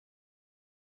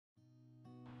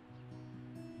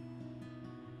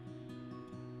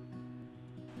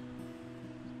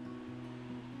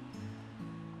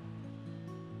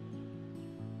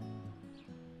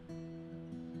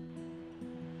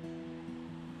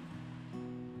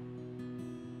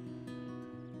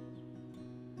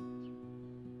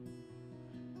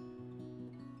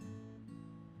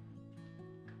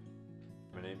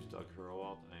name's Doug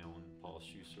Hurlwalt. I own Paul's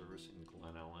Shoe Service in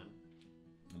Glen Ellen.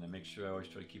 And I make sure I always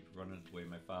try to keep it running the way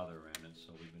my father ran it.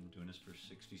 So we've been doing this for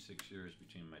 66 years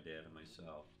between my dad and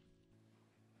myself.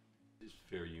 It's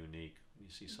very unique when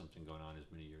you see something going on as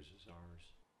many years as ours.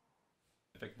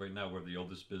 In fact, right now we're the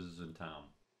oldest business in town.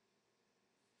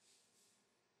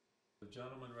 The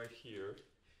gentleman right here,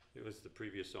 it was the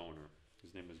previous owner.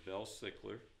 His name was Val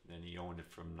Sickler, and he owned it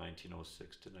from 1906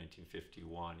 to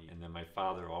 1951. And then my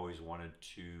father always wanted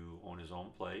to own his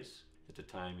own place. At the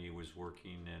time, he was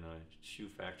working in a shoe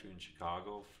factory in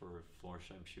Chicago for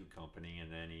Florsheim Shoe Company,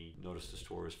 and then he noticed the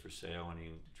store was for sale, and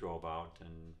he drove out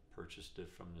and purchased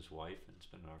it from his wife, and it's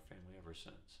been in our family ever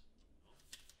since.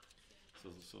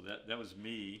 So that was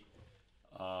me.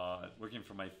 Working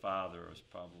for my father. I was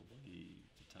probably,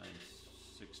 at the time,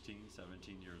 16,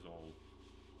 17 years old.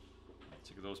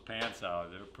 Check those pants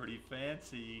out. They're pretty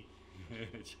fancy.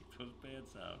 Check those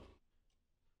pants out.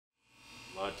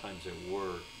 A lot of times at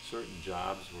work, certain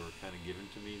jobs were kind of given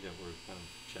to me that were kind of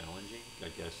challenging. I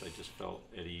guess I just felt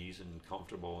at ease and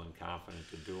comfortable and confident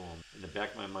to do them. In the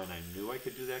back of my mind, I knew I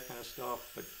could do that kind of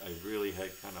stuff, but I really had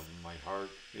kind of my heart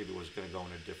maybe was going to go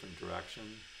in a different direction.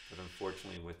 But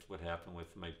unfortunately, with what happened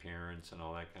with my parents and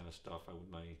all that kind of stuff,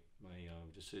 my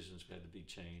decisions had to be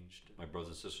changed. My brothers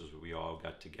and sisters, we all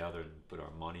got together and put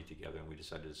our money together, and we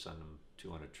decided to send them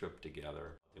on a trip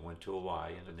together. They went to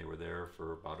Hawaii, and they were there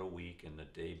for about a week, and the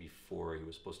day before he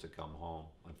was supposed to come home,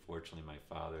 unfortunately, my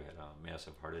father had a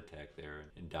massive heart attack there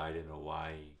and died in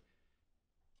Hawaii.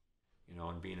 You know,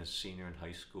 and being a senior in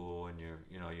high school, and your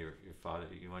father,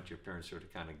 you want your parents there to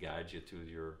kind of guide you through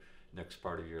your next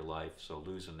part of your life. So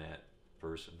losing that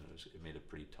person, it made it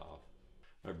pretty tough.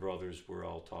 My brothers were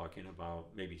all talking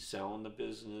about maybe selling the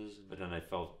business, but then I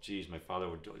felt, geez, my father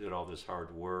did all this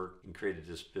hard work and created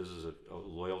this business of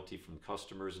loyalty from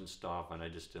customers and stuff, and I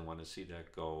just didn't want to see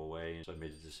that go away. And so I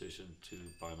made the decision to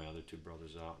buy my other two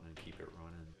brothers out and then keep it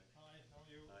running. Hi, how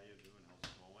are you? How you doing? How's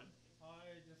it going?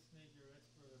 I just need your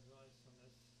expert advice on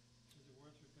this. Is it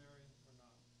worth repairing or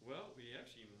not? Well, we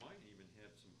actually might even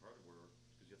have some hardware,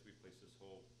 because you have to replace this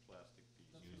whole plastic piece.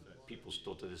 People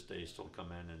still to this day still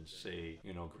come in and say,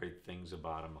 you know, great things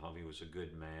about him, how he was a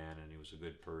good man and he was a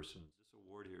good person. This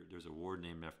award here, there's an award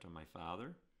named after my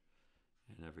father,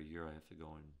 and every year I have to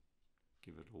go and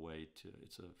give it away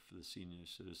for the senior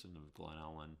citizen of Glen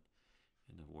Ellen,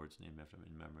 and the award's named after him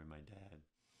in memory of my dad.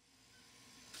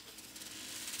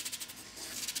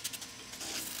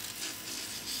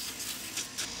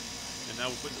 And now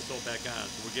we're putting the sole back on.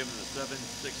 So we're giving the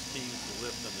 7/16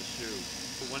 lift on the shoe.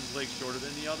 But one's leg shorter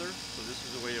than the other, so this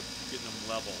is a way of getting them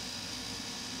level.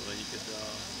 So that you could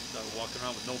start walking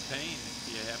around with no pain and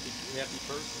be a happy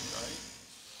person, right?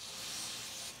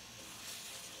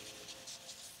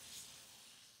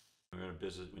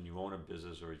 When you own a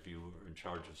business, or if you are in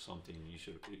charge of something,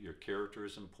 your character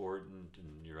is important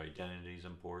and your identity is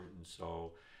important.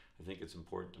 So I think it's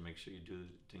important to make sure you do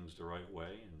things the right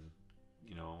way, and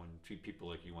and treat people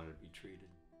like you want to be treated.